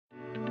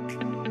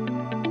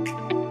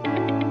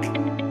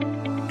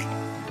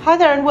Hi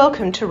there and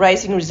welcome to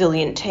Raising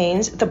Resilient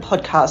Teens, the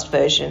podcast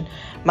version.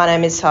 My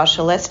name is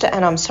Sandra Lester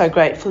and I'm so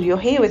grateful you're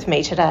here with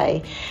me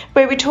today,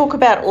 where we talk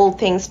about all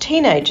things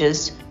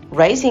teenagers,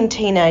 raising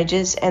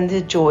teenagers and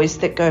the joys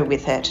that go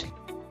with it.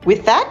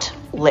 With that,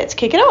 let's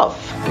kick it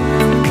off.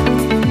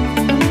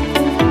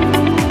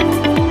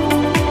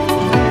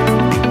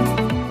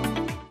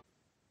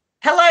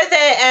 Hello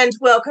there and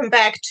welcome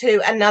back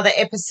to another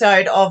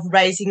episode of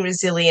Raising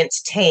Resilient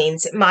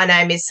Teens. My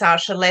name is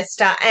Sandra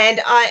Lester and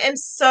I am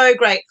so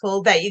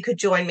grateful that you could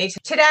join me.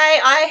 Today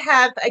I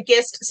have a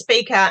guest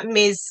speaker,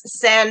 Ms.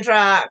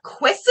 Sandra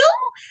Kwesell,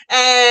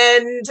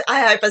 and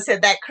I hope I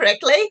said that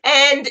correctly.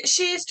 And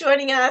she is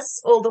joining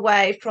us all the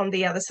way from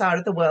the other side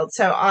of the world.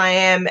 So I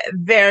am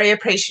very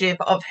appreciative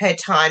of her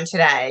time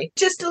today.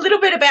 Just a little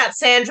bit about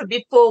Sandra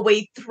before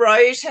we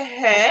throw to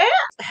her.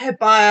 Her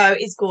bio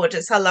is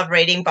gorgeous. I love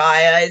reading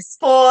bios.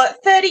 For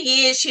 30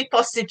 years, she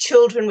fostered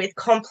children with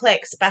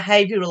complex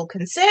behavioural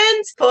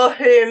concerns for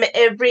whom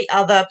every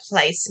other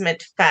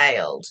placement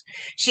failed.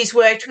 She's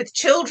worked with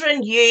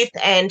children, youth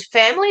and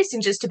families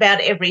in just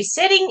about every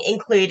setting,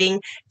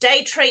 including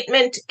day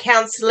treatment,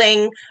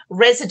 counselling,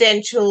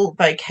 residential,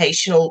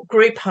 vocational,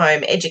 group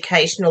home,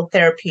 educational,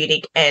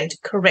 therapeutic and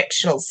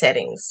correctional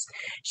settings.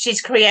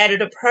 She's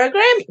created a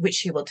program, which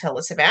she will tell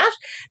us about,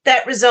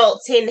 that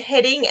results in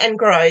heading and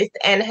growth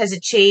and has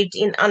achieved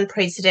in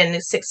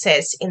unprecedented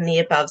success in the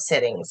above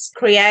settings.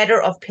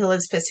 Creator of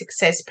Pillars for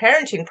Success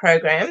parenting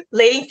program,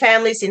 leading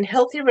families in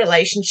healthy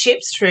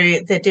relationships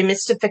through the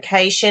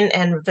demystification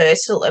and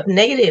reversal of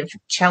negative,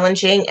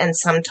 challenging and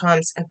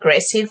sometimes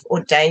aggressive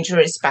or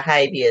dangerous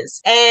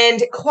behaviours.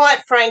 And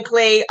quite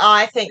frankly,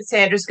 I think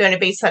Sandra's going to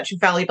be such a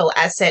valuable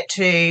asset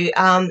to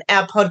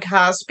our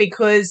podcast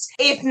because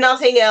if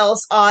nothing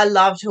else, I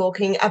love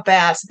talking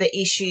about the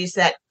issues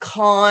that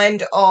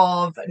kind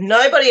of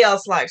nobody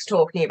else likes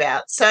talking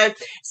about. So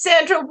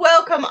Sandra,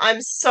 welcome.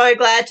 I'm so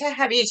glad to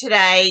have you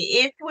today.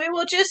 If we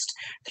will just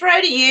throw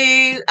to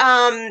you,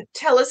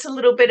 tell us a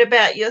little bit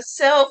about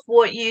yourself,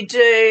 what you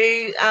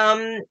do,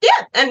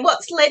 and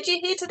what's led you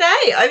here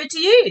today. Over to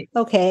you.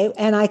 Okay,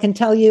 and I can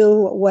tell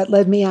you what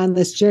led me on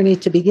this journey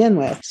to begin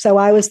with. So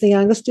I was the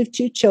youngest of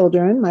two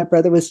children. My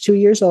brother was 2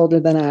 years older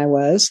than I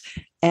was,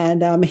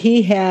 and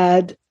he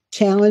had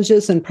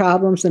challenges and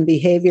problems and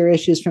behavior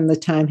issues from the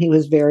time he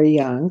was very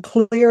young.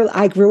 Clearly,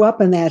 I grew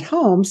up in that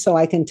home, so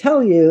I can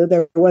tell you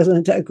there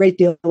wasn't a great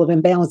deal of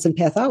imbalance and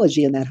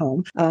pathology in that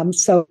home.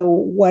 So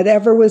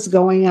whatever was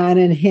going on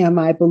in him,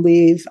 I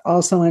believe,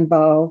 also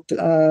involved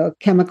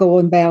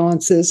chemical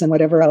imbalances and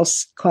whatever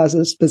else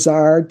causes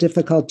bizarre,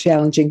 difficult,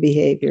 challenging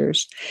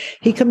behaviors.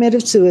 He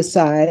committed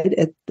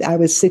suicide. I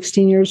was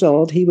 16 years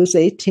old. He was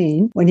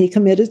 18 when he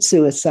committed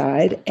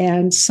suicide.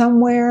 And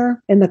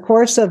somewhere in the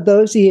course of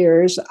those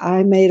years,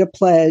 I made a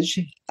pledge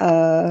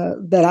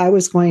that I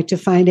was going to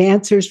find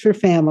answers for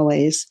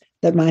families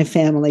that my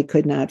family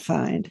could not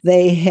find.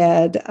 They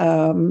had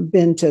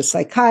been to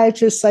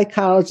psychiatrists,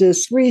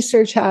 psychologists,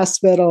 research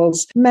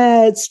hospitals,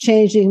 meds,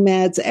 changing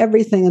meds,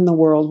 everything in the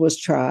world was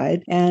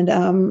tried, and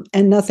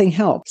nothing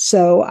helped.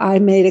 So I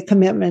made a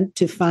commitment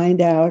to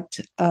find out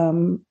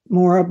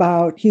more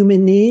about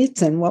human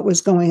needs and what was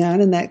going on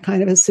in that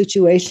kind of a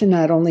situation,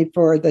 not only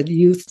for the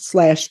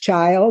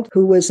youth/child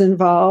who was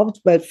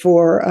involved, but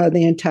for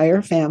the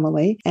entire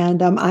family.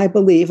 And I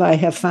believe I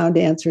have found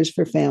answers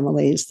for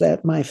families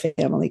that my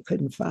family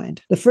couldn't find.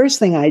 The first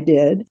thing I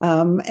did,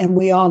 and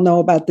we all know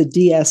about the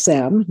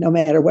DSM, no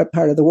matter what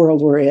part of the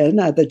world we're in,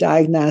 the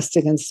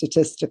Diagnostic and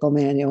Statistical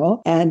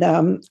Manual. And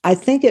I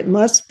think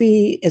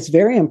it's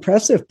very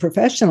impressive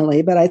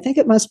professionally, but I think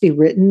it must be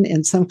written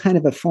in some kind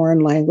of a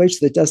foreign language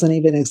that doesn't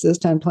even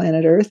exist on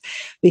planet Earth,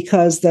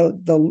 because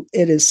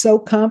it is so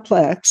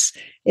complex,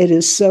 it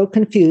is so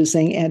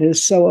confusing, and it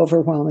is so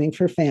overwhelming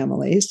for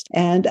families.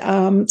 And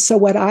so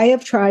what I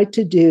have tried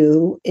to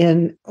do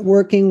in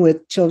working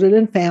with children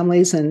and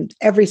families in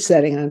every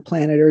setting on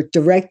planet Earth,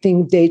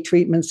 directing day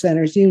treatment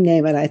centers, you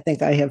name it, I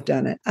think I have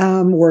done it.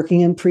 Working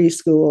in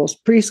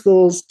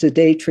preschools to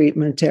day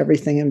treatment to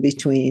everything in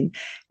between.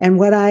 And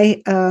what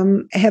I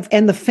have,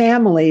 and the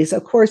families,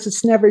 of course,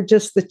 it's never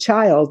just the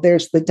child.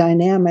 There's the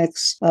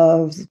dynamics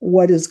of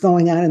what is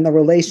going on in the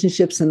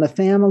relationships in the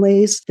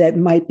families that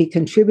might be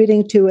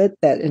contributing to it,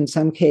 that in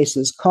some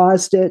cases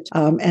caused it,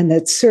 and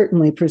that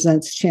certainly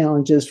presents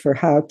challenges for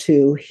how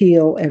to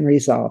heal and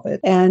resolve it.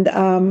 And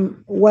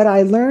what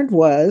I learned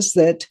was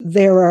that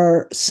there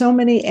are so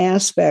many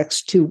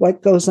aspects to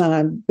what goes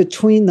on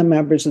between the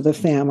members of the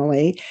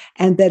family,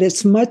 and that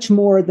it's much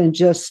more than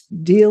just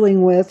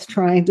dealing with,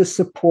 trying to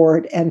support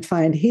and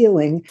find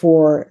healing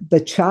for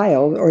the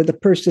child or the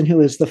person who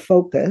is the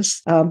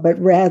focus, but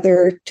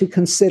rather to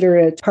consider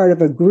it part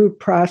of a group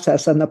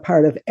process on the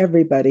part of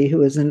everybody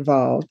who is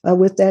involved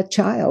with that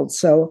child.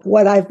 So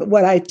what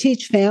I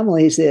teach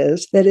families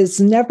is that it's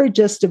never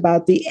just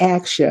about the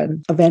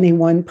action of any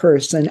one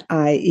person,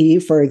 i.e.,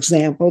 for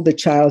example, the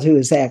child who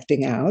is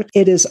acting out.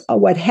 It is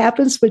what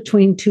happens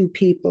between two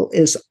people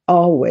is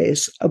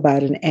always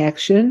about an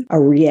action, a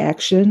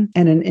reaction,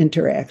 and an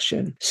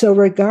interaction. So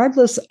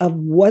regardless of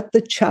what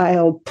the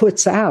child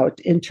puts out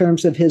in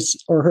terms of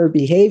his or her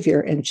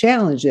behavior and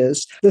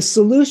challenges, the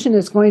solution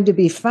is going to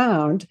be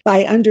found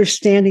by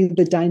understanding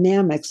the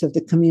dynamics of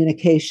the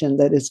communication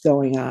that is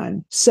going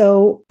on.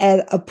 So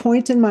at a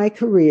point in my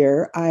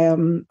career,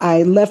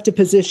 I left a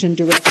position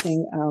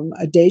directing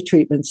a day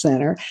treatment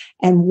center,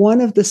 and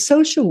one of the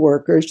social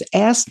workers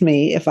asked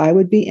me if I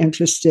would be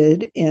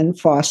interested in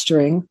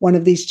fostering one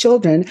of these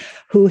children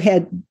who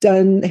had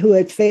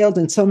failed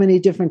in so many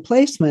different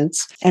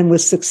placements and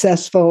was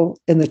successful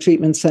in the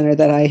treatment center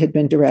that I had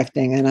been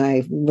directing. And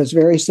I was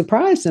very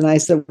surprised. And I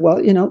said,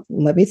 well,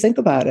 let me think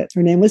about it.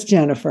 Her name was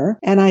Jennifer.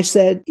 And I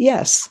said,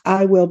 yes,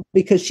 I will,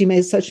 because she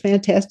made such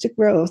fantastic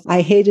growth.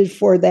 I hated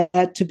for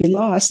that to be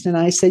lost. And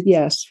I said,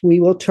 yes, we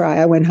will try.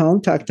 I went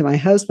home, talked to my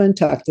husband,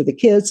 talked to the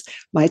kids,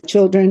 my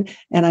children,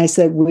 and I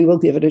said, we will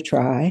give it a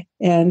try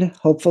and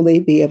hopefully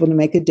be able to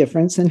make a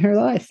difference in her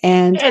life.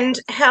 And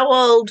how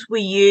old were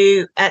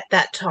you at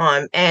that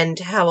time, and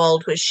how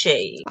old was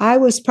she? I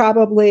was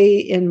probably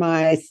in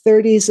my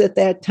 30s at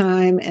that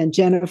time, and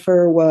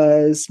Jennifer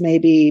was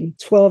maybe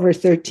 12 or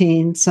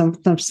 13,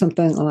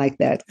 something like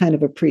that, kind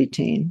of a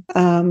preteen.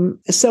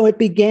 So it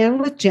began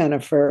with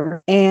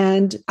Jennifer,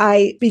 and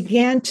I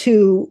began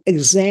to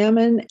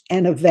examine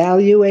and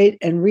evaluate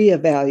and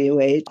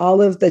reevaluate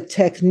all of the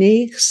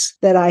techniques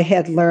that I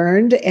had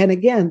learned. And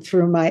again,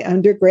 through my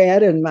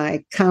undergrad and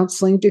my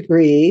counseling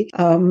degree,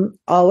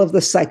 all of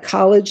the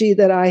psychology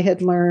that I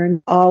had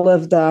learned,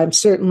 I'm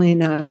certainly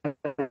not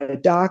a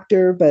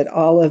doctor, but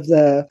all of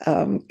the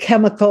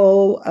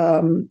chemical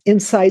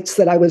insights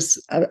that I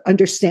was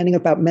understanding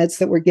about meds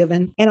that were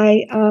given. And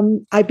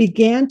I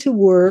began to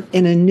work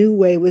in a new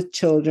way with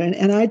children.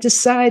 And I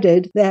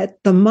decided that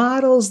the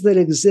models that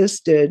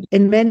existed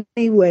in many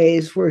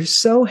ways were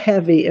so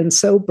heavy and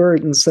so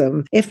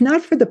burdensome, if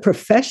not for the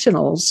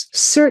professionals,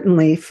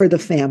 certainly for the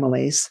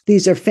families.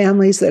 These are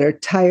families that are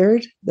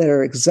tired, that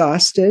are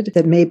exhausted,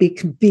 that maybe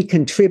be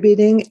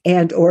contributing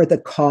and or the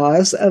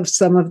cause of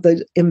some of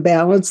the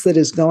imbalance that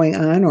is going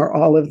on, or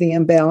all of the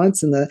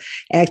imbalance and the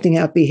acting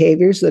out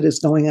behaviors that is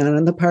going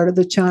on the part of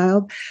the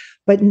child.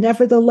 But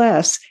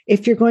nevertheless,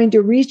 if you're going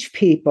to reach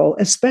people,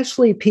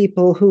 especially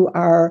people who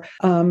are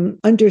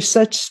under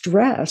such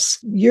stress,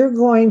 you're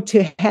going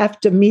to have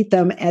to meet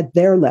them at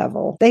their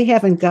level. They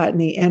haven't got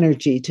any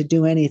energy to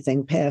do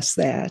anything past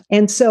that.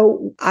 And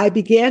so I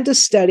began to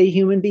study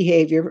human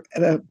behavior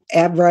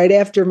right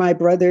after my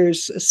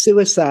brother's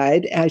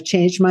suicide. I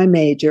changed my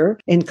major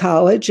in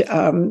college,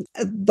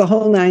 the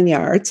whole 9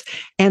 yards.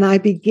 And I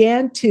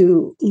began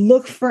to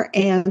look for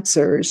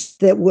answers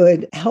that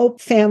would help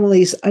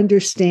families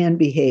understand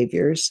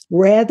behaviors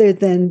rather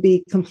than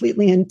be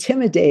completely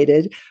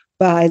intimidated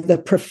by the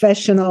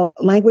professional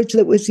language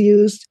that was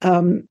used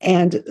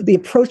and the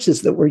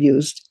approaches that were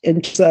used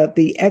in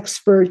the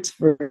experts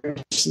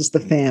versus the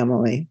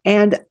family.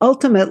 And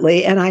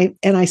ultimately,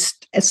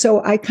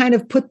 so I kind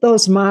of put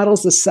those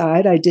models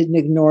aside. I didn't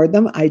ignore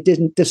them. I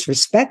didn't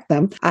disrespect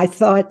them. I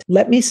thought,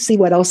 let me see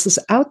what else is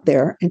out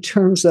there in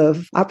terms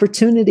of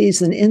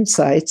opportunities and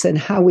insights and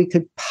how we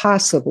could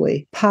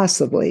possibly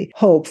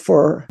hope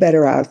for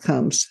better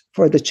outcomes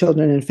for the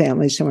children and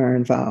families who are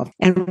involved.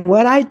 And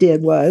what I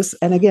did was,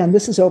 and again,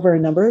 this is over a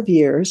number of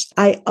years,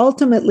 I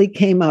ultimately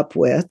came up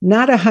with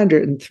not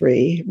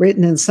 103,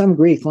 written in some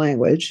Greek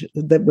language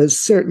that was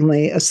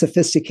certainly a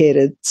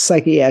sophisticated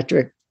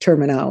psychiatric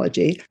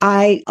terminology.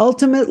 I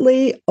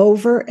ultimately,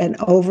 over and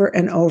over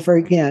and over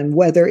again,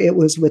 whether it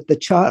was with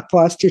the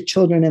foster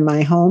children in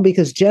my home,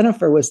 because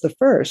Jennifer was the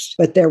first,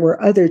 but there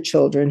were other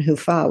children who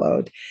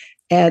followed.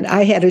 And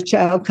I had a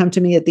child come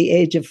to me at the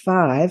age of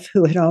 5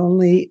 who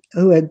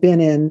had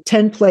been in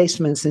 10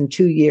 placements in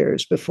 2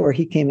 years before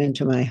he came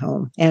into my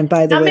home. And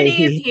by the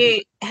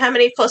way, how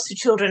many foster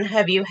children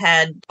have you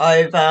had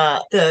over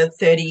the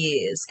 30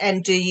 years?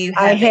 And do you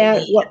have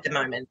any at the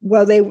moment?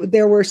 Well,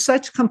 there were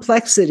such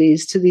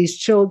complexities to these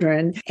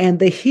children, and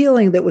the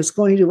healing that was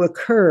going to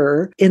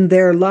occur in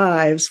their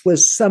lives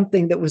was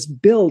something that was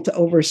built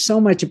over so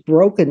much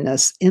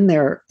brokenness in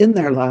their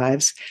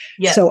lives.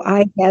 Yep. So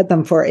I had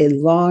them for a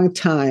long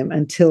time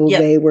until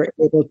they were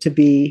able to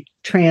be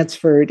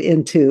transferred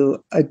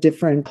into a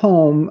different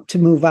home to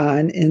move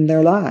on in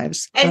their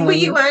lives. And were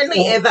you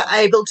only ever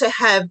able to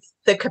have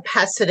the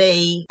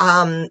capacity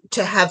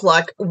to have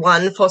like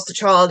one foster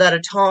child at a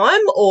time,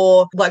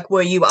 or like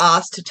were you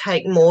asked to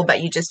take more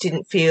but you just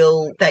didn't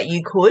feel that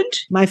you could?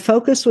 My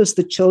focus was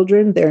the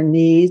children, their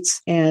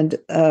needs, and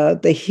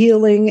the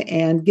healing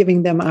and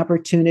giving them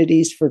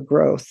opportunities for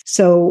growth.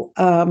 So,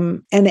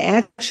 and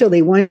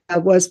actually when I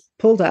was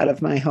pulled out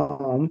of my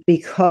home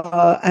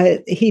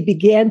because he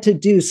began to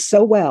do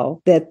so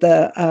well that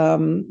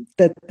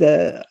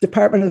the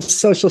Department of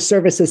Social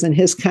Services in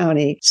his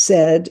county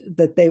said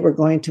that they were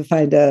going to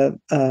find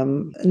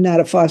not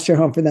a foster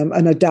home for them,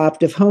 an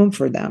adoptive home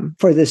for them,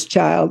 for this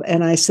child.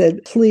 And I said,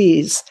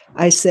 please,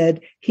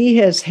 he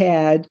has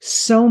had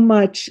so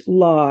much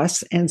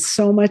loss and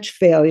so much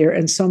failure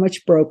and so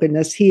much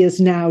brokenness. He is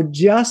now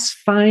just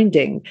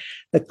finding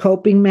the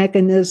coping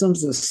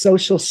mechanisms, the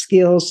social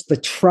skills, the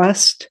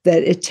trust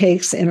that it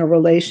takes in a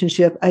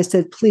relationship. I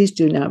said, please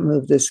do not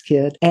move this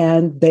kid.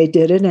 And they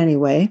did it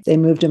anyway. They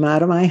moved him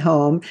out of my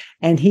home,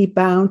 and he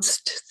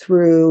bounced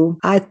through,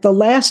 the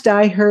last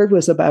I heard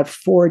was about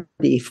 40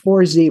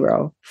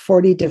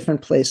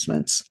 different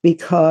placements,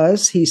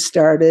 because he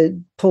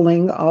started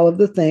pulling all of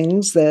the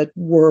things that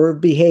were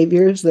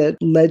behaviors that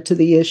led to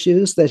the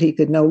issues that he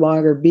could no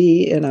longer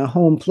be in a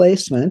home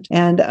placement.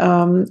 And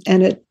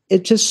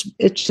it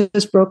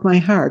just broke my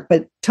heart.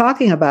 But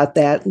talking about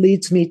that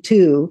leads me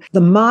to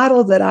the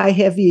model that I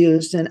have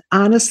used. And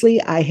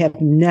honestly, I have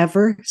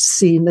never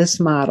seen this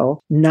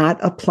model not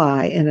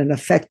apply in an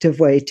effective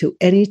way to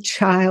any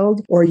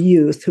child or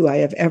youth who I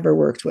have ever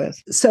worked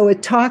with. So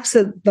it talks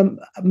that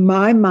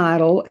my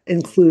model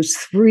includes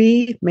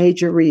 3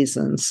 major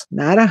reasons,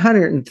 not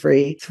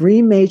 103,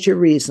 3 major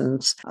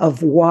reasons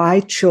of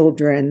why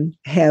children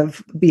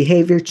have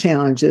behavior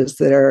challenges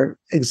that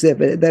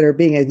are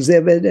being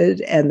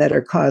exhibited and that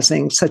are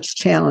causing such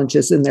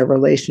challenges in their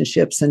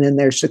relationships and in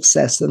their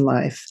success in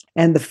life.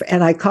 And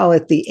I call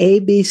it the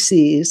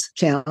ABCs: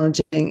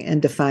 challenging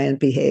and defiant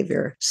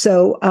behavior.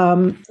 So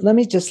let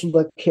me just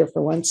look here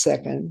for 1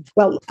 second.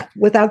 Well,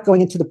 without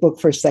going into the book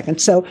for a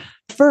second. So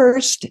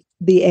first,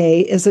 the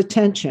A is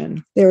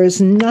attention. There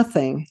is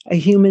nothing a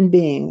human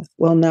being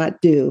will not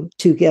do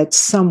to get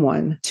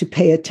someone to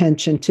pay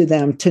attention to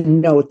them, to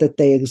note that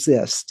they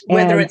exist.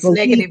 Whether it's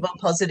negative or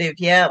positive.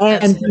 Yeah,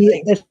 and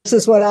absolutely. This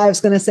is what I was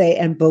going to say.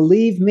 And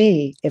believe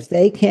me, if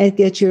they can't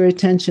get your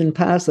attention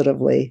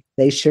positively,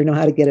 they sure know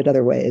how to get it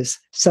other ways,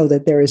 so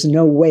that there is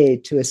no way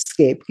to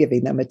escape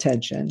giving them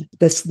attention.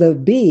 The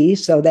B,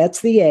 so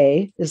that's the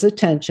A, is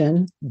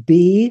attention.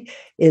 B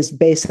is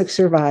basic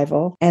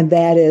survival, and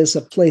that is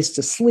a place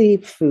to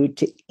sleep, food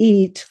to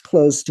eat,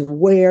 clothes to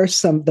wear,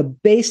 some of the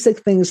basic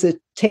things it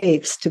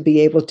takes to be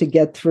able to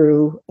get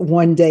through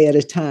one day at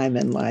a time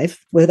in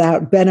life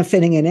without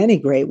benefiting in any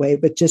great way,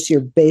 but just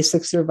your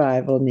basic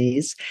survival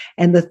needs.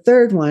 And the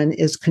third one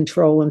is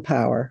control and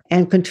power.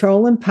 And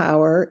control and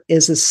power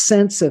is a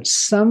sense of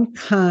some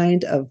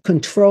kind of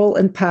control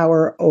and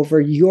power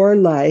over your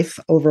life,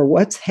 over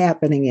what's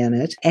happening in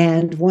it.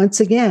 And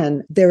once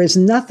again, there is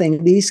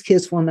nothing these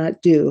kids will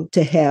not do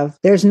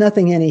there's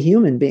nothing any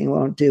human being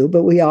won't do,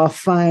 but we all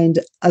find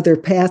other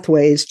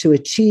pathways to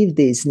achieve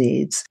these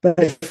needs.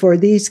 But for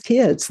these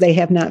kids, they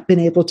have not been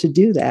able to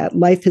do that.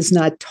 Life has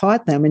not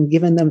taught them and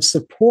given them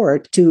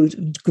support to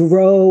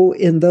grow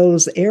in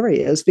those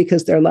areas,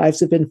 because their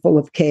lives have been full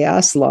of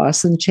chaos,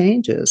 loss, and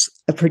changes,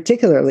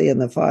 particularly in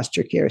the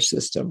foster care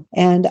system.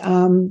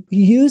 And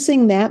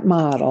using that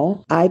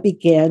model, I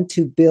began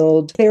to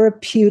build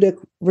therapeutic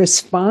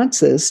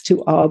responses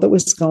to all that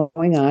was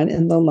going on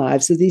in the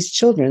lives of these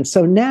children.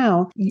 So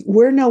now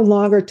we're no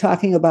longer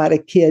talking about a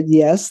kid.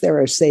 Yes, there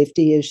are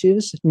safety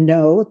issues.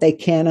 No, they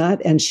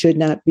cannot and should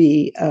not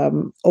be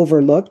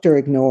overlooked or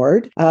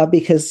ignored,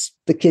 because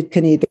the kid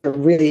can either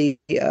really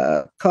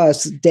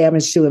cause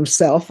damage to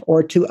himself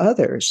or to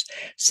others.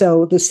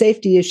 So the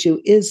safety issue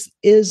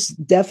is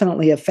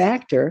definitely a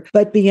factor.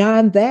 But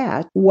beyond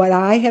that, what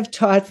I have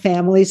taught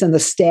families and the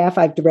staff,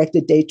 I've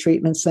directed day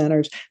treatment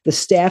centers, the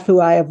staff who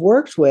I have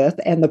worked with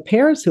and the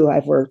parents who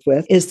I've worked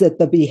with, is that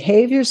the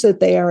behaviors that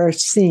they are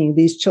seeing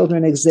these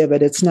children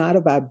exhibit, it's not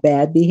about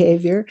bad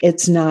behavior.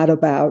 It's not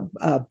about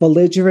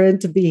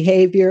belligerent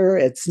behavior.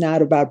 It's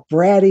not about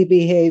bratty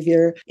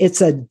behavior. It's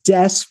a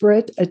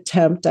desperate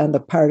attempt on the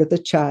part of the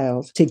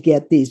child to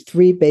get these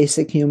 3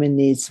 basic human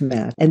needs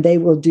met. And they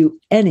will do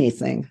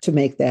anything to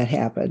make that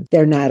happen.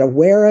 They're not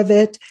aware of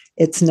it.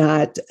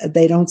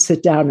 They don't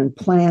sit down and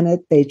plan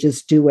it. They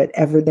just do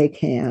whatever they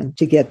can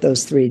to get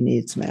those 3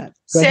 needs met.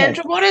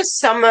 Sandra, what are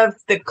some of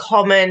the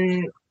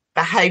common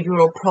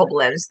behavioural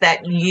problems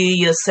that you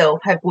yourself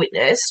have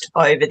witnessed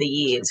over the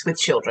years with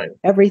children?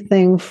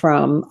 Everything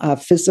from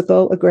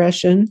physical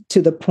aggression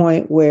to the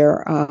point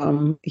where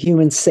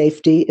human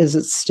safety is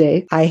at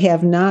stake. I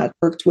have not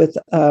worked with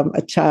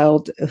a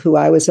child who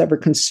I was ever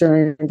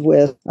concerned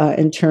with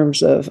in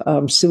terms of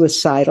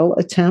suicidal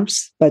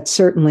attempts, but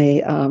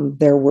certainly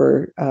there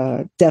were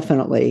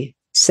definitely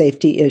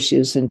safety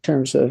issues in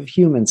terms of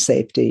human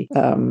safety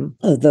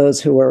of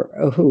those who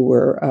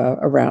were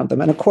around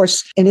them. And of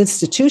course, in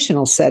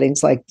institutional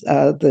settings like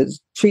the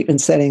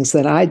treatment settings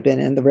that I'd been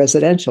in, the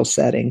residential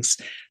settings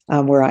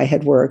where I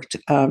had worked,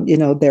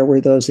 there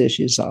were those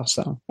issues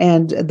also.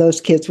 And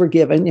those kids were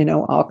given,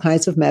 all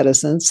kinds of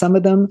medicines, some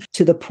of them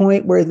to the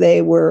point where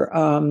they were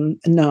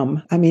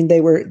numb. I mean,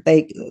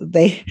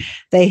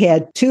 they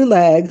had 2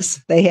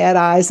 legs, they had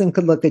eyes and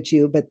could look at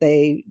you, but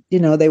they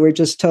were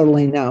just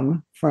totally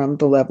numb from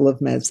the level of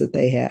meds that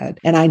they had.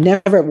 And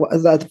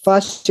the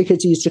foster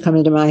kids used to come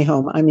into my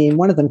home. I mean,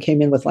 one of them came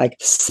in with like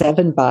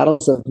 7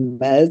 bottles of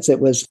meds.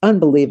 It was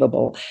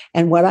unbelievable.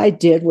 And what I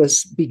did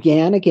was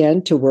began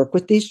again to work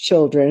with these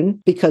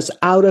children, because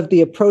out of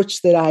the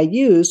approach that I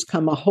use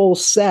come a whole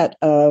set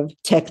of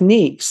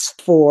techniques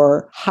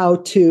for how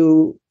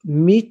to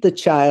meet the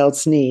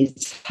child's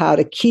needs, how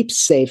to keep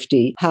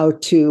safety, how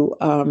to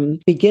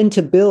begin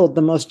to build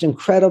the most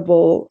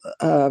incredible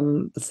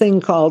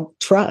thing called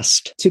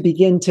trust, to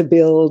begin to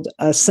build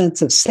a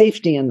sense of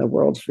safety in the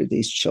world for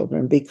these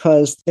children,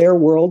 because their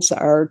worlds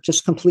are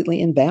just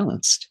completely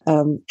imbalanced.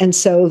 And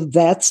so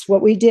that's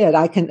what we did.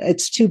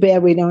 It's too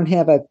bad we don't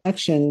have a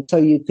connection so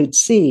you could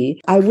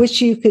see. I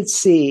wish you could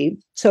see.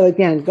 So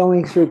again,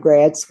 going through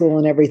grad school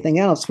and everything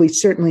else, we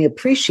certainly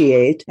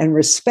appreciate and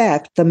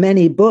respect the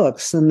many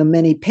books and the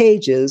many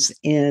pages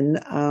in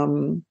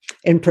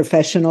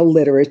professional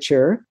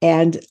literature.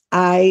 And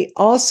I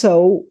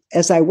also,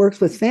 as I worked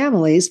with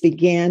families,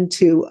 began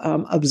to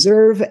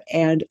observe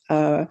and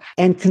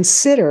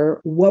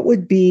consider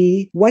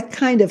what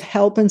kind of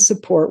help and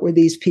support were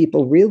these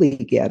people really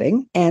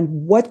getting, and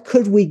what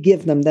could we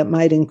give them that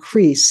might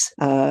increase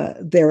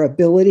their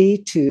ability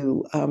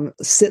to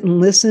sit and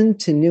listen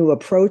to new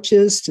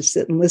approaches, to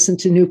sit and listen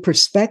to new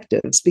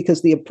perspectives,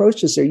 because the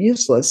approaches are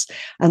useless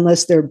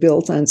unless they're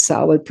built on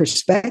solid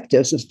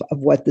perspectives of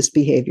what this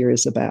behavior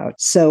is about.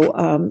 So,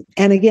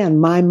 and again,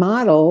 my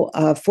model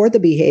for the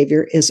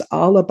behavior is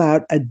all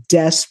about a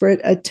desperate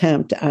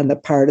attempt on the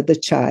part of the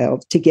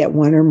child to get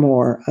one or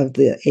more of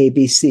the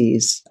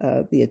ABCs,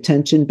 the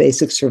attention,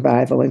 basic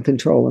survival, and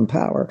control and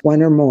power,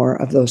 one or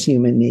more of those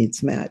human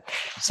needs met.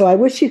 So I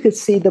wish you could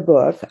see the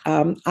book.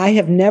 I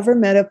have never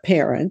met a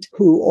parent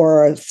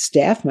or a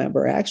staff member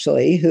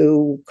actually,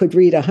 who could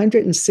read a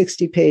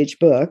 160-page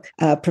book,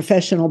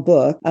 professional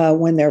book,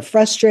 when they're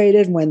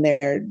frustrated, when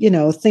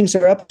things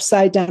are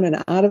upside down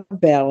and out of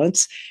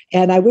balance.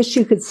 And I wish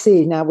you could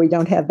see, now we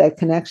don't have that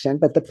connection,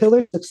 but the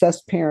Pillar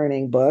Success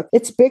Parenting book,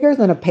 it's bigger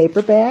than a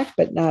paperback,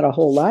 but not a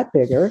whole lot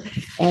bigger.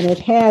 And it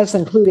has,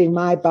 including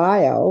my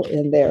bio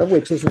in there,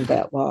 which isn't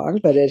that long,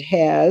 but it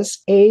has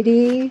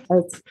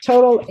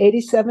total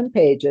 87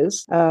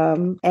 pages.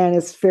 And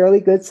it's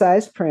fairly good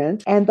sized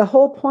print. And the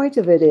whole point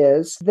of it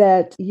is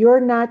that you're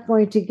not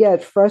going to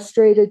get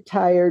frustrated,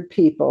 tired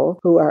people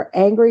who are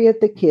angry at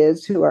the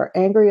kids, who are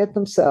angry at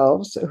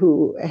themselves,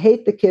 who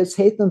hate the kids,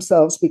 hate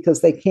themselves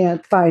because they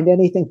can't find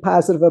anything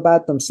positive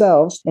about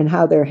themselves and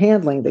how they're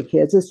handling the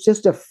kids. It's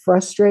just a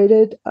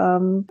frustrated,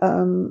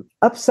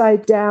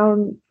 upside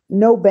down,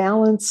 no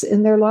balance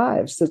in their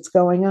lives that's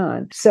going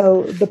on.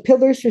 So the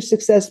Pillars for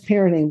Success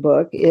Parenting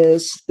book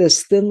is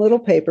this thin little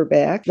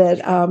paperback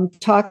that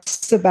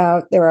talks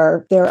about there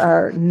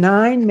are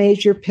 9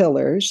 major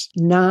pillars,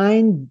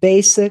 9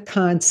 basic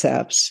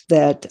concepts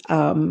that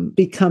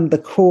become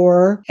the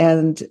core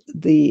and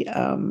the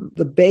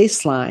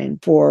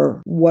baseline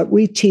for what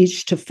we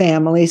teach to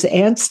families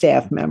and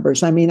staff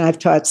members. I mean, I've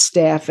taught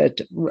staff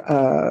at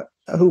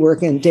who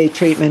work in day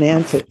treatment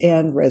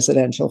and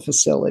residential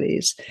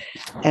facilities.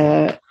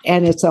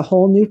 And it's a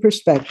whole new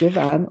perspective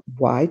on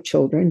why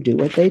children do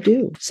what they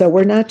do. So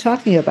we're not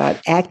talking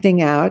about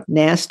acting out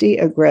nasty,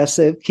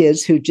 aggressive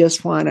kids who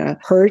just want to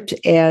hurt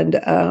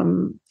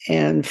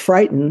and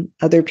frighten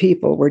other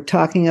people. We're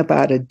talking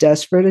about a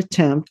desperate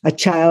attempt, a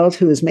child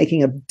who is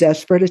making a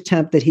desperate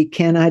attempt that he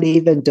cannot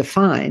even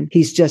define.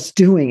 He's just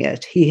doing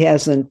it. He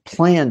hasn't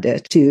planned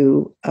it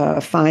to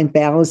find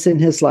balance in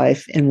his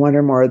life in one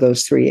or more of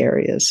those 3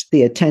 areas: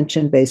 the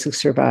attention, basic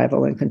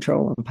survival, and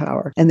control and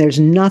power. And there's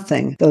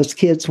nothing those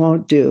kids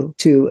won't do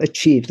to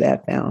achieve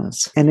that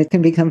balance. And it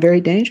can become very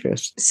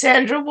dangerous.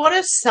 Sandra, what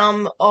are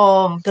some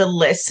of the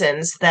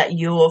lessons that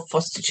your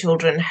foster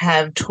children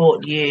have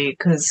taught you?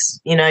 Because,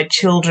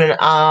 children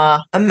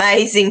are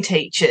amazing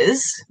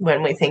teachers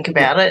when we think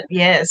about it.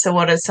 Yeah. So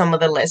what are some of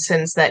the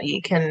lessons that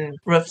you can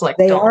reflect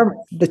on? They are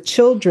the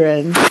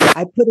children.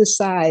 I put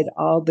aside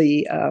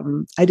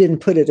I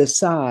didn't put it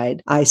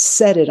aside. I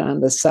set it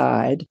on the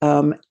side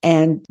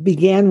and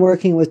began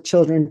working with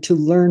children to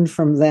learn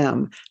from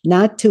them,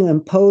 not to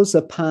impose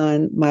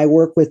upon my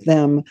work with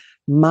them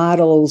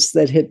models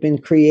that had been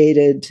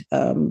created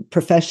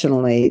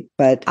professionally,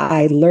 but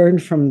I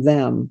learned from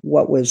them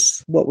what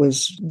was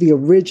the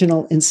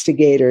original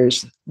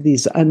instigators,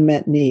 these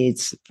unmet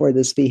needs for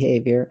this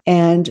behavior.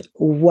 And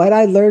what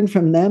I learned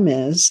from them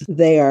is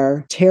they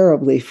are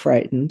terribly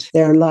frightened.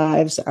 Their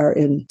lives are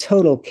in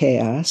total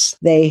chaos.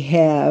 They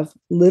have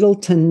little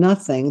to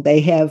nothing.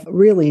 They have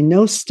really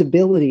no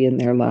stability in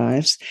their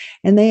lives.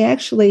 And they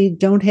actually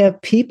don't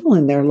have people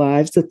in their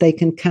lives that they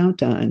can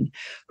count on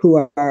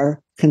who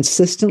are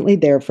consistently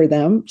there for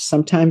them,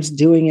 sometimes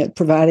doing it,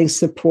 providing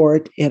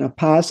support in a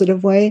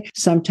positive way,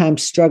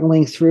 sometimes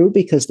struggling through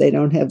because they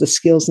don't have the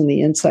skills and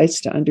the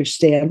insights to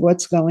understand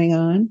what's going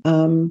on.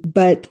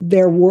 But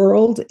their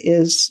world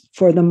is,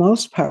 for the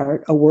most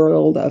part, a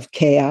world of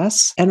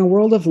chaos and a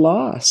world of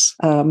loss,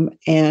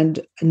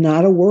 and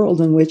not a world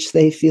in which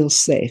they feel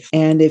safe.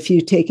 And if you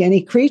take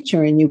any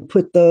creature and you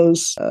put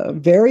those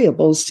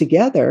variables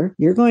together,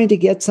 you're going to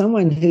get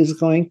someone who's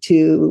going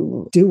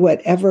to do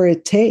whatever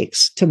it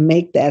takes to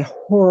make make that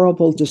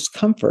horrible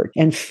discomfort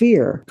and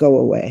fear go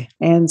away.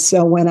 And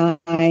so when I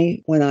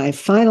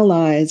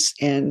finalized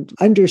and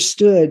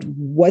understood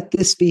what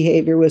this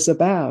behavior was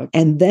about,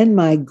 and then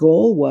my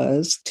goal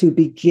was to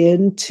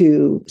begin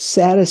to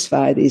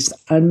satisfy these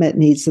unmet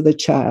needs of the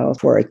child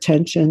for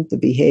attention, the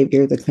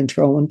behavior, the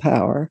control and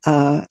power.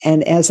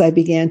 And as I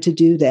began to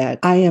do that,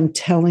 I am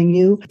telling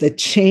you, the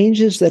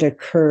changes that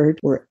occurred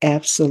were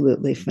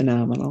absolutely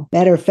phenomenal.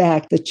 Matter of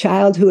fact, the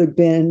child who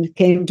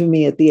came to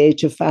me at the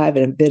age of 5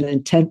 and had been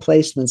in 10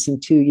 placements in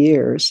 2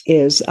 years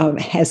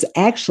has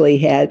actually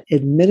had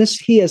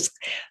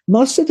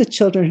most of the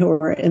children who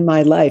are in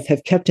my life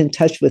have kept in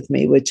touch with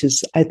me, which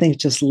is, I think,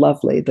 just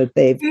lovely that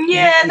they've.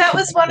 Yeah, that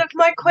was one of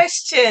my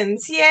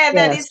questions. Yeah,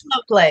 that is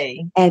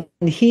lovely. And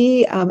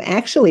he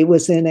actually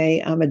was in a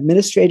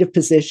administrative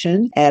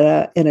position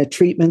in a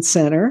treatment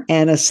center,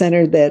 and a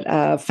center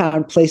that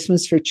found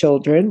placements for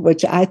children,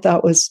 which I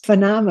thought was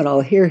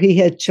phenomenal. Here he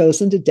had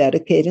chosen to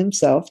dedicate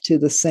himself to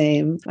the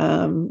same,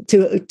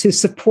 to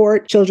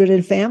support children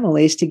and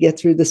families to get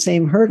through the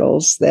same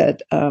hurdles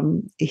that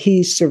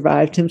he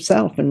survived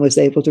himself and was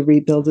able to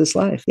rebuild his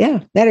life. Yeah.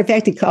 Matter of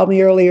fact, he called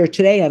me earlier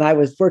today, and I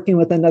was working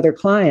with another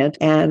client,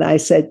 and I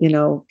said,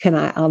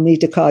 I'll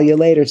need to call you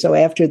later. So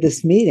after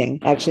this meeting,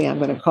 actually, I'm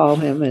going to call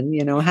him and,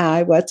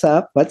 hi, what's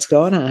up? What's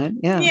going on?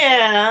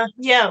 Yeah.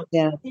 Well,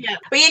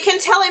 you can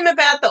tell him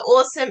about the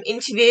awesome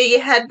interview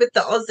you had with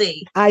the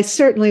Aussie. I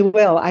certainly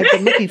will. I've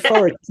been looking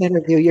forward to the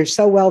interview. You're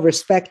so well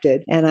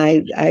respected, and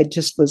I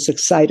just was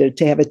excited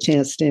to have a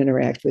chance to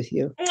interact with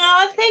you.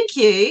 Oh, thank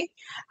you.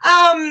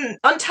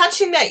 On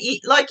touching that,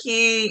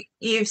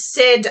 you've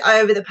said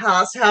over the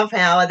past half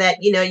hour that,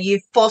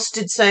 you've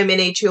fostered so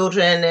many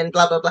children and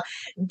blah, blah, blah.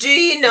 Do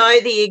you know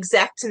the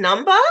exact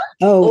number?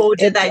 Or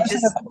did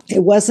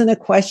it wasn't a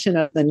question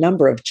of the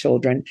number of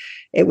children.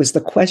 It was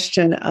the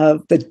question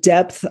of the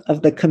depth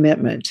of the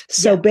commitment.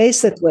 So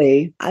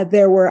basically,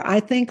 there were, I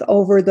think,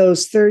 over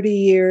those 30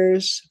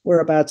 years, were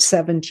about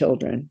 7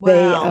 children.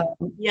 Wow.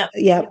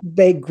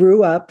 They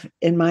grew up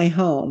in my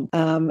home.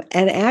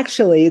 And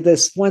actually,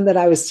 this one that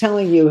I was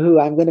telling you, who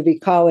I'm going to be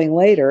calling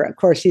later, of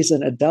course, he's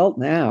an adult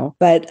now,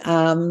 but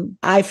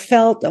I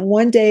felt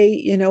one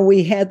day,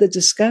 we had the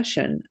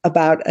discussion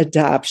about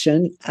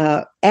adoption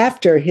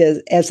after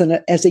as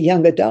a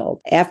young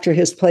adult, after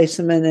his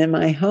placement in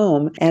my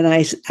home. And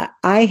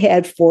I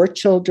had 4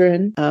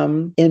 children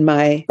in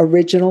my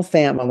original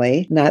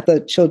family, not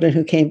the children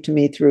who came to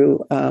me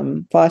through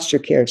foster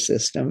care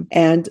system.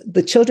 And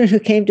the children who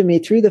came to me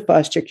through the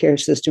foster care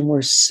system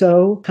were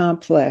so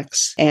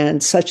complex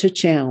and such a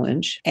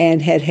challenge,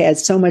 and had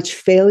so much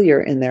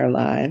failure in their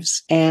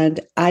lives. And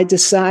I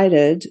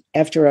decided,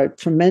 after a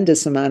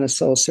tremendous amount of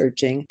soul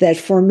searching, that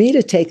for me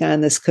to take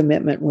on this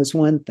commitment was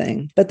one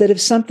thing, but that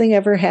if something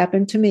ever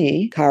happened to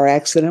me, car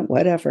accident,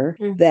 whatever,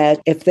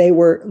 that if they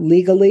were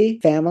legally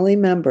family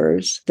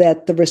members,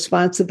 that the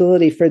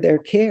responsibility for their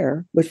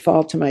care would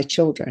fall to my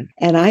children.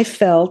 And I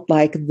felt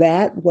like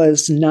that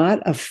was not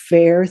a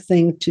fair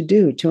thing to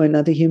do to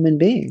another human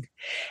being.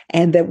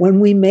 And that when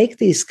we make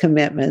these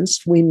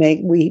commitments,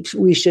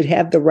 we should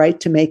have the right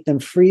to make them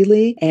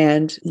freely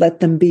and let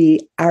them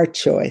be our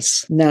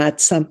choice, not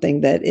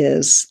something that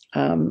is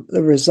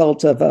the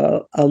result of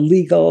a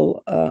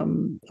legal,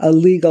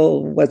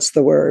 what's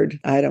the word?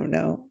 I don't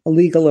know, a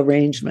legal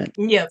arrangement.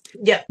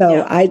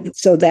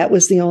 So that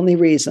was the only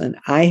reason.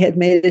 I had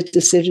made a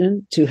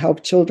decision to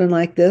help children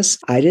like this.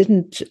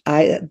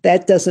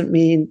 That doesn't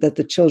mean that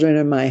the children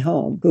in my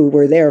home who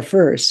were there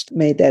first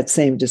made that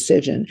same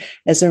decision.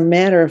 As a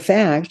matter of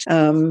fact,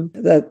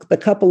 the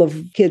couple of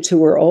kids who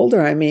were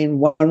older,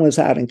 one was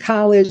out in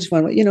college,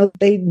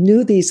 they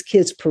knew these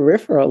kids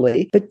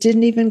peripherally, but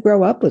didn't even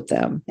grow up with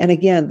them. And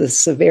again, the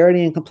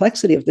severity and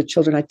complexity of the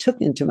children I took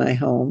into my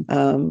home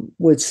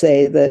would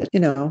say that,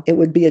 it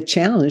would be a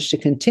challenge to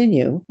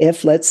continue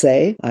if, let's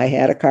say, I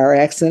had a car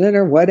accident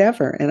or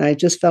whatever. And I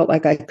just felt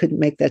like I couldn't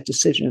make that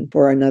decision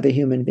for another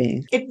human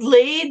being. It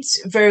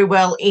leads very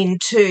well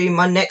into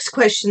my next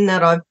question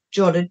that I've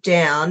jotted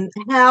down.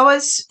 How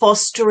has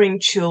fostering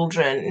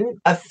children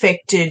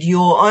affected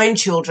your own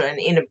children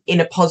in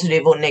a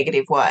positive or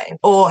negative way?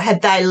 Or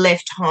had they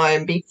left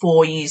home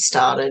before you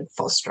started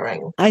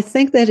fostering? I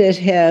think that it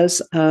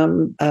has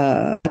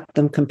taught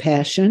them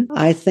compassion.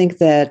 I think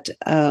that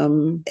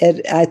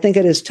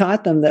it has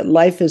taught them that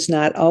life is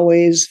not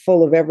always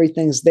full of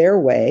everything's their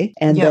way,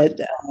 and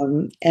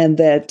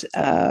that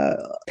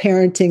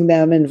parenting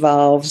them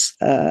involves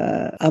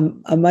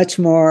a much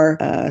more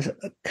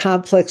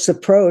complex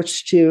approach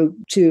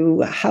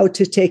to how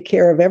to take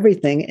care of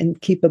everything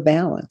and keep a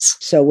balance.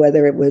 So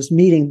whether it was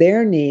meeting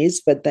their needs,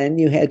 but then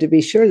you had to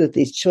be sure that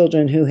these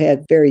children who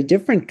had very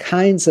different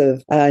kinds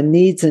of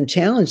needs and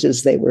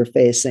challenges they were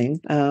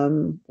facing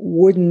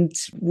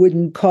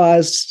wouldn't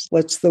cause,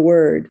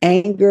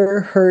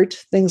 anger, hurt,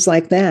 things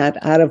like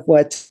that out of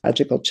what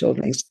logical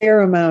children. A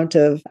fair amount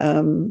of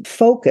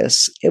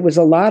focus. It was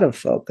a lot of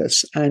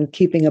focus on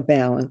keeping a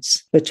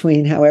balance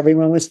between how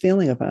everyone was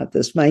feeling about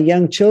this. My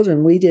young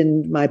children,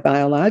 my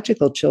biological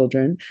biological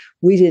children,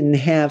 we didn't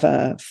have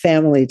a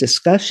family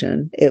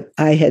discussion.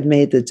 I had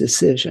made the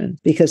decision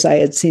because I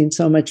had seen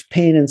so much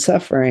pain and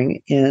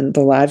suffering in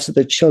the lives of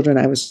the children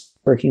I was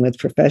working with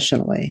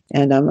professionally.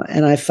 And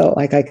I felt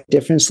like I could make a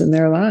difference in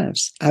their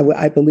lives.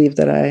 I believe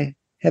that I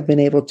have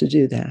been able to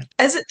do that.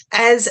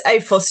 As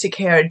a foster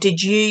carer,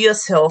 did you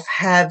yourself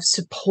have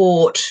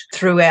support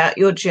throughout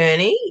your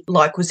journey?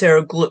 Like, was there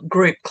a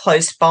group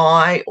close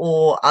by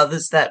or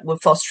others that were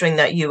fostering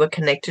that you were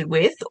connected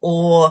with?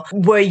 Or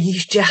were you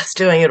just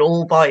doing it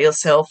all by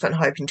yourself and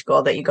hoping to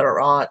God that you got it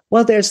right?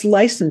 Well, there's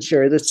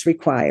licensure that's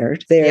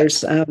required.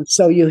 There's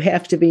so you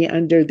have to be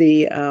under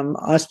the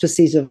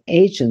auspices of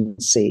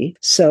agency.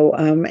 So,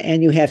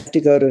 and you have to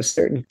go to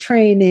certain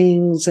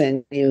trainings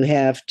and you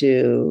have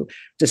to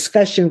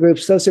discussion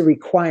groups. Those are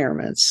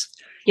requirements.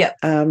 Yeah.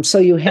 So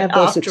you have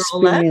those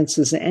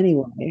experiences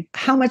anyway.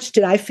 How much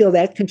did I feel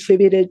that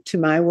contributed to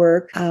my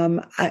work?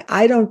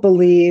 I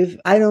believe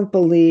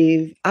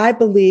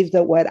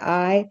that what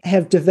I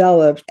have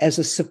developed as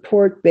a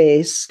support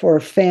base for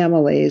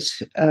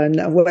families,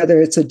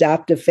 whether it's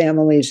adoptive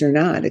families or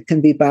not, it can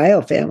be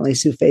bio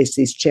families who face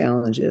these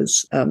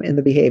challenges in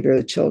the behavior of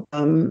the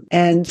children.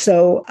 And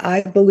so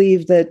I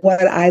believe that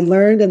what I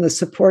learned and the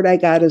support I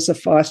got as a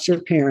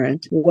foster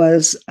parent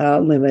was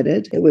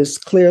limited. It was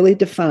clearly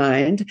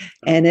defined.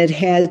 And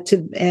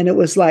it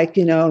was like,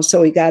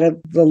 so we got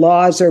the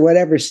laws or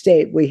whatever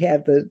state we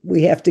have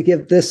to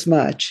give this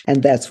much,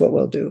 and that's what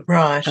we'll do.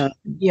 Right.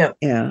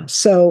 Yeah.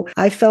 So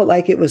I felt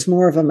like it was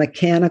more of a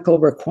mechanical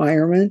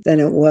requirement than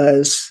it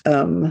was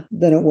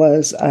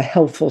a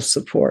helpful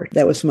support.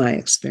 That was my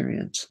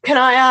experience. Can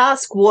I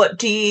ask, what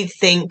do you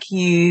think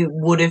you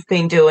would have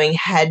been doing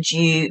had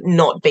you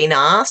not been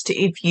asked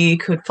if you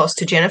could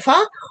foster Jennifer?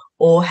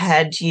 Or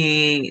had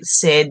you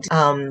said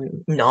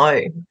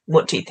no?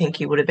 What do you think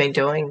you would have been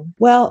doing?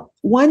 Well,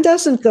 one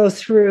doesn't go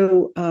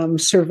through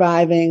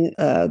surviving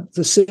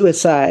the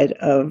suicide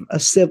of a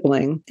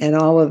sibling and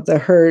all of the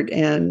hurt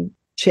and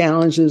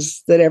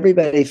challenges that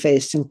everybody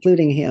faced,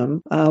 including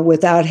him,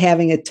 without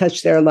having it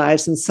touch their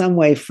lives in some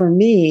way. For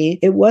me,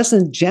 it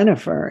wasn't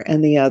Jennifer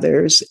and the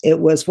others. It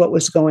was what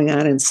was going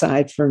on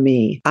inside for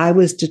me. I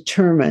was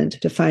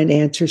determined to find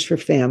answers for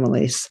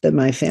families that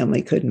my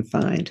family couldn't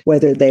find,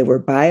 whether they were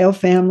bio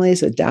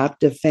families,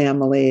 adoptive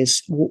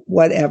families,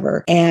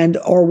 whatever,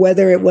 or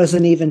whether it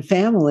wasn't even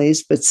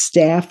families, but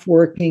staff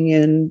working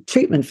in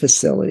treatment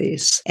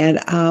facilities. And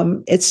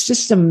it's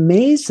just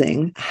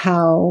amazing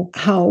how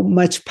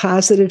much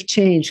positive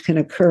change can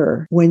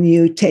occur when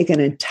you take an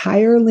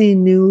entirely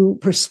new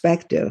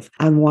perspective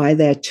on why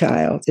that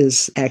child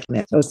is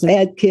acting. So it's a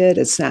bad kid.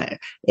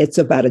 It's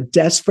about a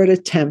desperate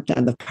attempt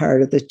on the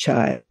part of the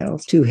child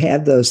to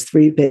have those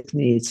three big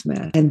needs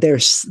met. And they're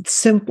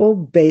simple,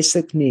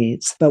 basic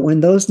needs. But when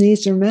those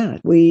needs are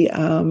met, we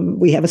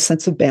have a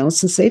sense of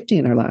balance and safety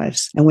in our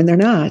lives. And when they're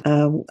not,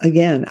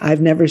 again, I've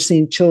never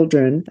seen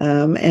children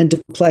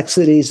and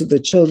complexities of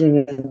the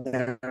children in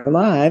their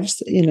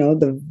lives,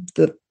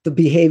 the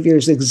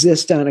behaviors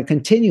exist on a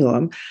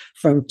continuum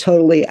from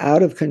totally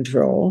out of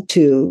control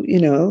to,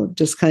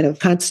 just kind of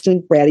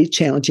constant, bratty,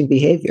 challenging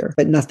behavior,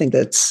 but nothing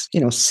that's,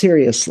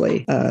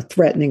 seriously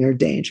threatening or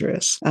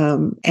dangerous.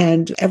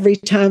 And every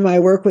time I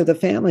work with a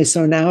family,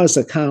 so now as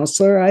a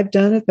counselor, I've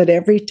done it, but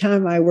every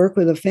time I work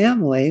with a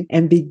family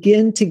and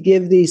begin to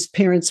give these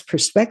parents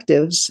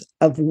perspectives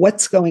of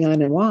what's going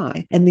on and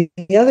why. And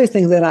the other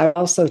thing that I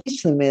also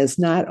teach them is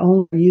not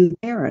only you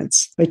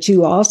parents, but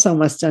you also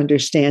must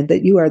understand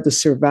that you are the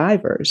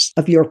survivors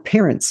of your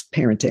parents'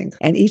 parenting.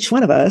 And each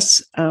one of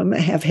us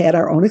have had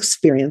our own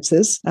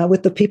experiences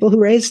with the people who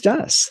raised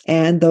us,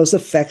 and those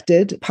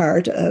affected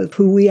part of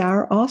who we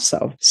are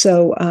also.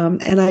 So,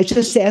 and I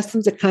just ask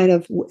them to kind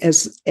of,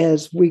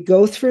 as we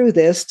go through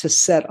this, to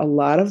set a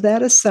lot of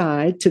that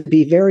aside, to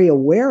be very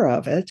aware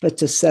of it, but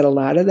to set a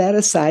lot of that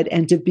aside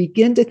and to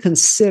begin to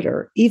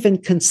consider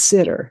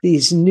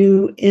these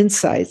new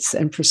insights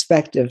and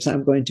perspectives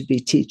I'm going to be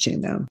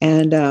teaching them.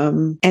 And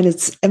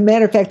it's a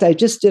matter of fact, I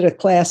just did a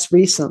class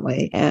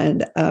recently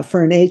and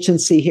for an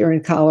agency here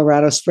in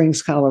Colorado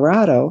Springs,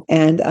 Colorado,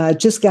 and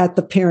just got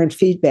the parent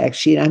feedback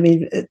sheet. I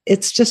mean,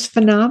 it's just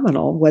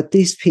phenomenal what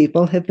these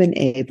people have been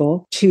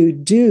able to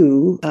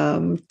do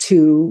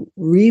to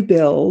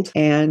rebuild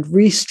and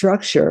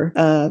restructure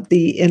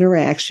the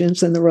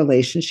interactions and the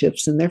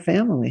relationships in their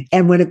family.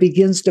 And when it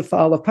begins to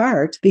fall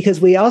apart,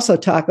 because we also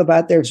talk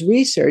about there's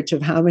research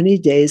of how many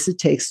days it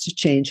takes to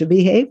change a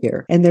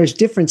behavior. And there's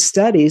different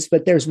studies,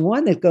 but there's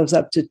one that goes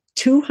up to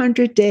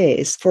 200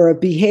 days for a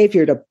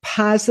behavior to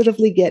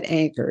positively get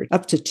anchored,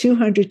 up to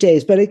 200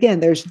 days. But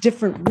again, there's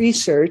different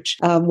research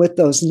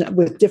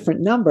with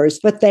different numbers,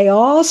 but they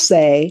all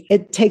say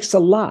it takes a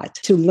lot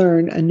to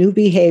learn a new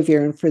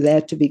behavior and for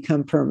that to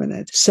become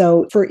permanent.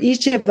 So for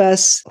each of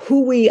us,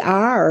 who we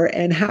are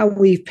and how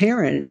we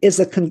parent is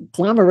a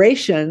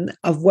conglomeration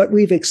of what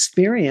we've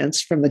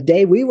experienced from the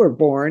day we were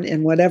born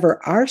and whatever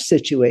our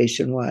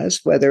situation was,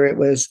 whether it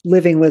was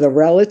living with a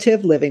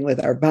relative, living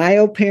with our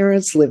bio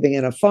parents, living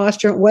in a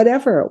foster,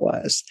 whatever it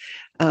was.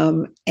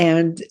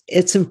 And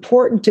it's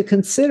important to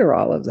consider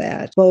all of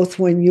that, both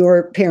when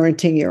you're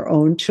parenting your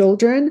own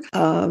children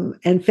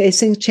and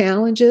facing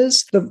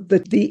challenges.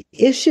 The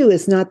issue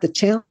is not the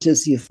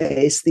challenges you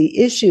face. The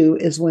issue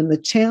is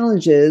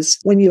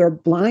when you are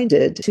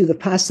blinded to the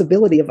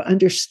possibility of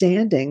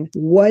understanding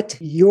what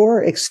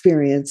your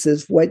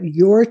experiences, what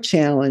your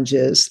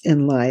challenges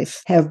in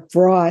life have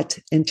brought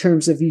in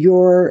terms of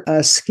your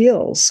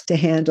skills to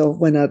handle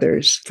when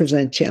others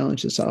present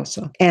challenges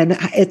also. And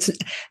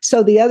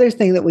so the other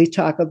thing that we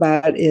talk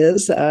about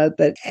is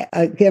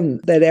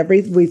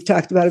we've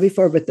talked about it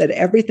before, but that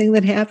everything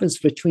that happens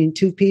between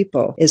two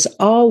people is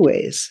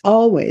always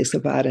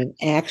about an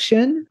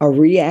action, a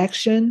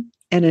reaction,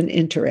 and an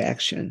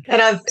interaction.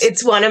 And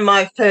it's one of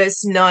my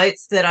first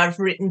notes that I've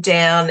written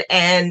down,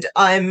 and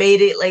I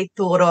immediately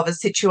thought of a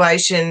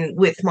situation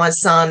with my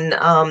son,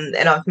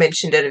 and I've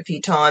mentioned it a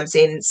few times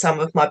in some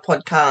of my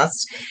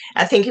podcasts.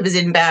 I think he was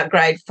in about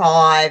grade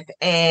 5,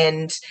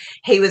 and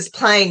he was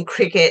playing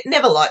cricket,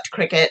 never liked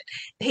cricket.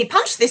 He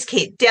punched this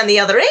kid down the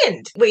other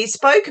end. We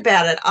spoke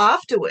about it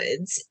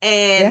afterwards,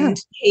 and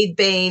he'd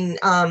been,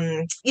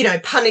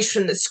 punished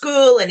from the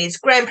school, and his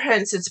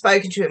grandparents had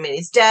spoken to him and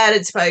his dad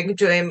had spoken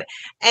to him.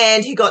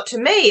 And he got to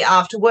me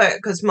after work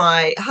because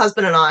my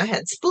husband and I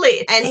had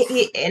split. And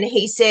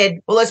he said,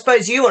 well, I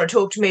suppose you want to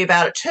talk to me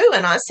about it too.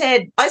 And I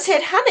said,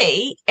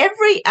 honey,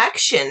 every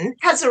action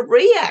has a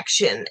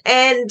reaction.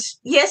 And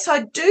yes,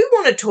 I do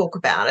want to talk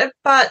about it.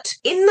 But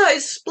in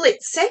those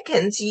split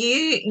seconds,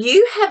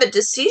 you have a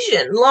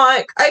decision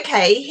like,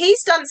 okay,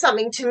 he's done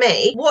something to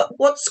me.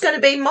 What's going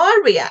to be my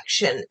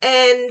reaction?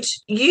 And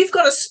you've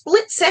got a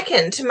split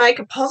second to make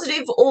a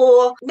positive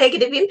or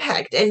negative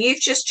impact. And you've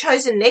just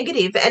chosen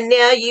negative. And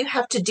now you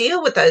have to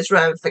deal with those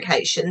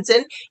ramifications.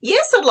 And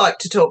yes, I'd like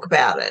to talk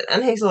about it.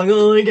 And he's like,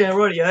 oh, okay,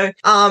 rightio.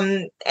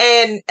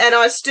 And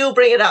I still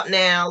bring it up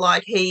now,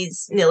 like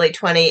he's nearly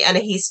 20 and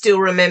he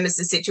still remembers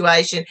the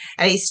situation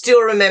and he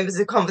still remembers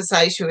the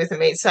conversation with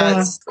me. So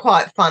it's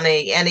quite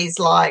funny. And he's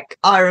like,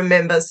 I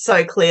remember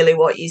so clearly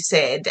what you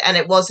said. And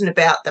it wasn't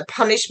about the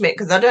punishment,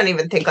 because I don't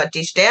even think I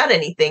dished out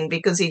anything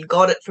because he'd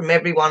got it from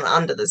everyone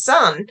under the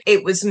sun.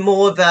 It was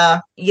more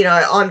the,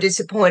 I'm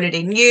disappointed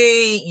in you.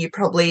 You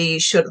probably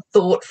should have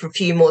thought for a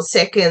few more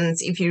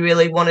seconds if you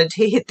really wanted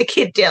to hit the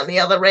kid down the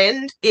other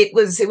end. It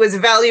was a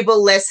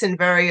valuable lesson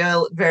very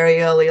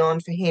early on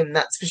for him,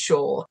 that's for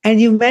sure.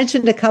 And you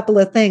mentioned a couple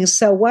of things.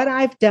 So what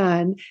I've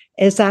done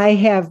is I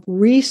have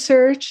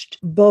researched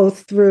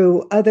both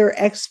through other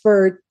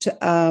expert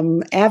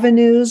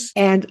avenues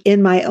and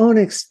in my own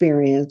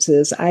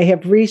experiences. I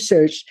have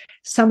researched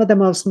some of the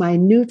most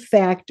minute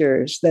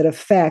factors that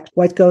affect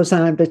what goes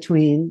on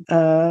between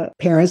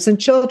parents and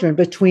children,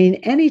 between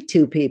any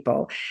two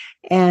people.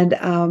 And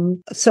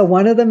so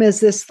one of them is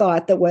this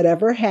thought that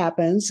whatever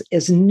happens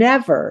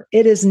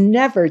it is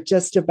never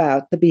just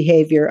about the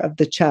behavior of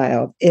the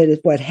child. It is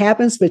what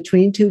happens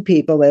between two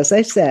people, as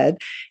I said,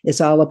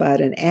 is all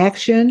about an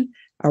action,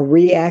 a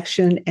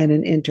reaction, and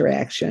an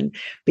interaction.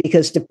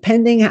 Because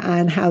depending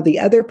on how the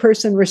other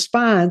person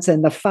responds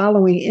and the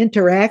following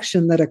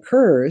interaction that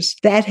occurs,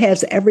 that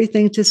has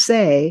everything to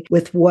say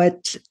with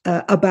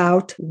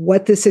about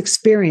what this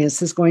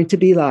experience is going to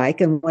be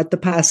like and what the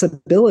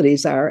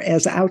possibilities are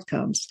as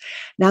outcomes.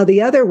 Now,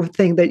 the other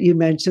thing that you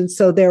mentioned,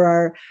 so there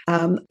are,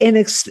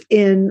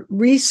 in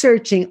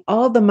researching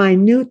all the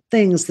minute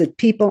things that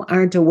people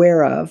aren't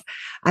aware of,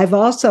 I've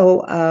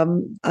also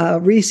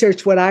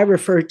researched what I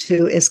refer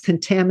to as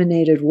contaminated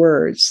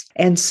words.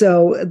 And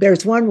so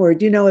there's one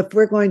word, if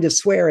we're going to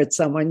swear at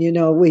someone,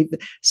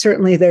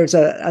 there's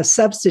a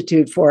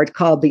substitute for it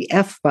called the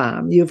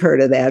F-bomb. You've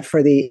heard of that,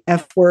 for the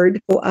F word.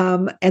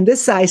 And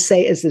this, I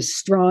say, is as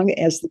strong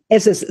as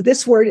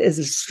this word is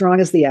as strong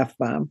as the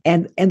F-bomb.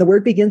 And the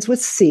word begins with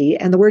C,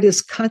 and the word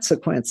is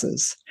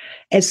consequences.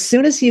 As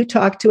soon as you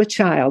talk to a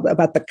child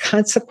about the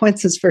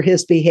consequences for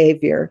his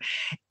behavior,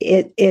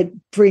 it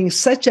brings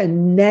such a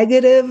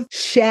negative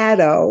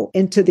shadow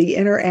into the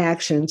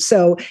interaction.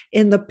 So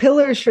in the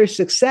pillars for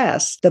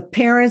success, the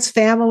parents,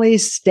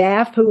 families,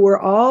 staff,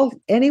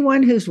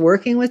 anyone who's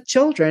working with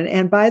children.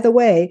 And by the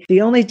way,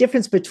 the only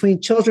difference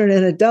between children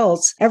and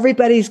adults,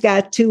 everybody's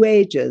got two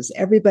ages.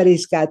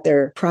 Everybody's got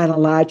their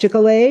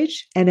chronological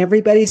age and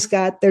everybody's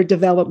got their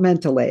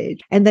developmental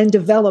age. And then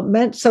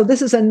so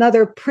this is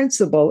another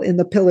principle in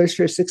the pillars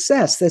for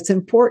success that's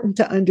important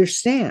to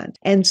understand.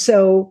 And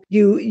so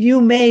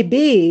you may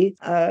be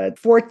a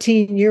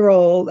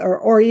 14-year-old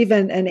or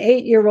even an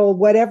 8-year-old,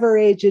 whatever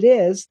age it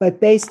is, but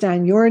based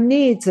on your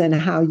needs and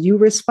how you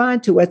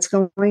respond to what's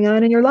going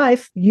on in your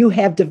life, you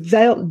have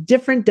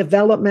different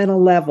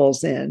developmental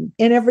levels in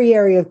every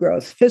area of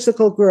growth: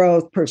 physical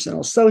growth,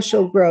 personal,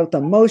 social growth,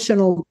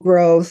 emotional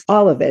growth,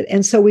 all of it.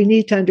 And so we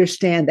need to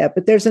understand that.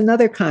 But there's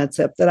another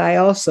concept that I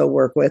also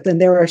work with,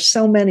 and there are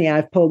so many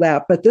I've pulled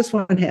out, but this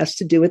one has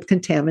to do with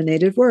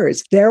contaminated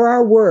words. There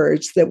are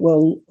words that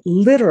will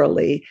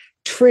literally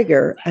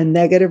trigger a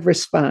negative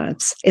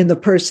response in the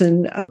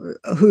person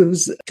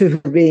who's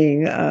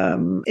being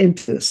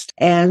induced.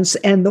 And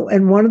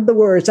one of the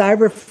words I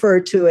refer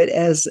to it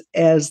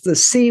as the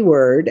C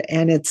word,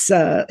 and it's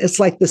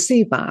like the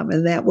C bomb,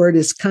 and that word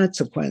is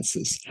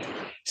consequences.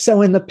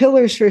 So in the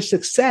pillars for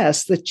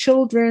success, the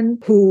children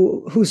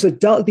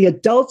the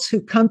adults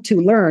who come to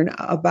learn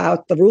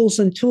about the rules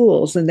and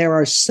tools, and there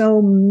are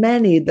so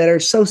many that are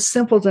so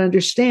simple to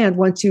understand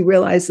once you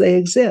realize they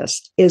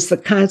exist, is the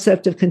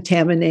concept of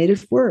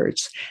contaminated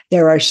words.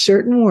 There are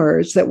certain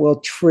words that will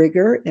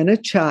trigger in a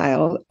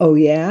child, oh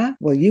yeah,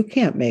 well, you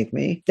can't make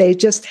me.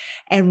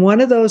 And one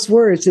of those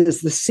words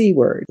is the C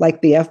word,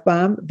 like the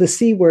F-bomb. The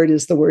C word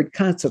is the word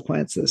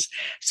consequences.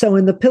 So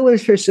in the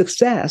pillars for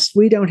success,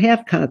 we don't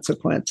have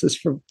consequences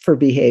for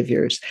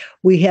behaviors.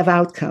 We have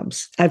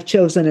outcomes. I've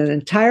chosen an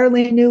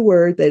entirely new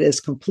word that is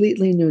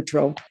completely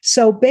neutral.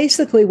 So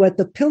basically what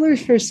the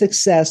pillars for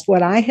success,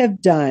 what I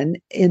have done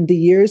in the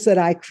years that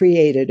I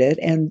created it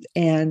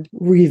and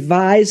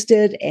revised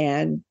it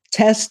and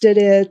tested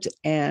it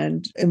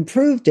and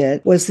improved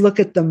it, was look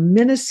at the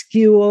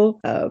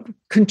minuscule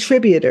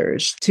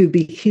contributors to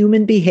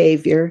human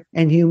behavior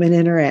and human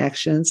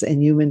interactions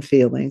and human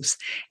feelings.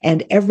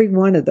 And every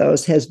one of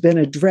those has been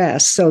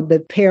addressed so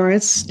that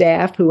parents,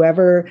 staff,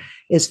 whoever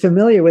is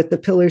familiar with the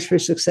Pillars for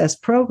Success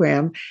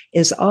program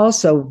is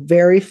also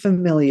very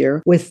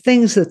familiar with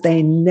things that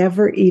they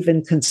never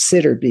even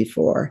considered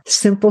before.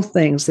 Simple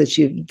things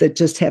that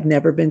just have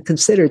never been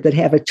considered, that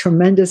have a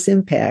tremendous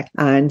impact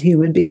on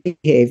human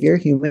behavior,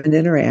 human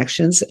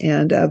interactions,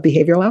 and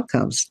behavioral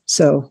outcomes.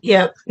 So,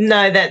 yep,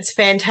 no, that's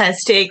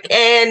fantastic.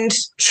 And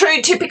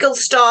true typical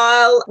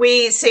style,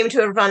 we seem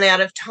to have run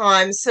out of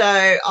time, so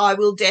I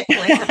will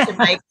definitely have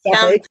to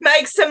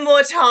make some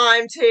more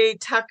time to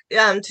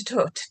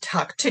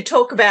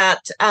talk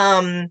about.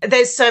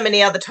 There's so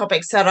many other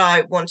topics that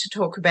I want to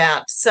talk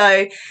about.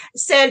 So,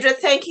 Sandra,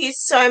 thank you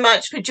so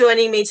much for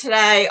joining me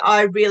today.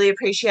 I really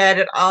appreciate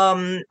it.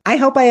 I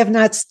hope I have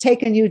not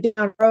taken you down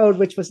a road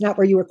which was not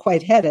where you were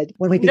quite headed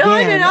when we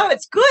began. No,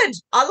 it's good.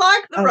 I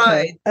like the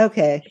road.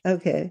 Okay.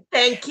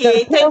 Thank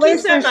you. Thank you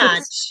so much.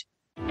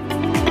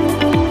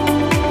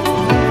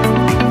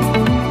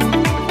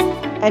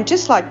 And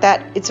just like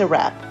that, it's a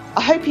wrap.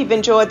 I hope you've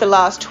enjoyed the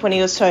last 20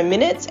 or so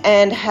minutes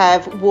and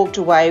have walked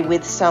away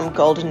with some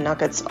golden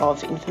nuggets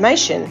of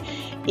information.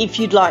 If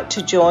you'd like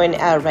to join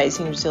our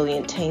Raising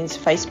Resilient Teens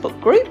Facebook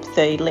group,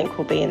 the link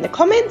will be in the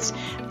comments.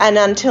 And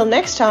until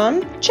next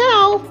time,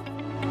 ciao.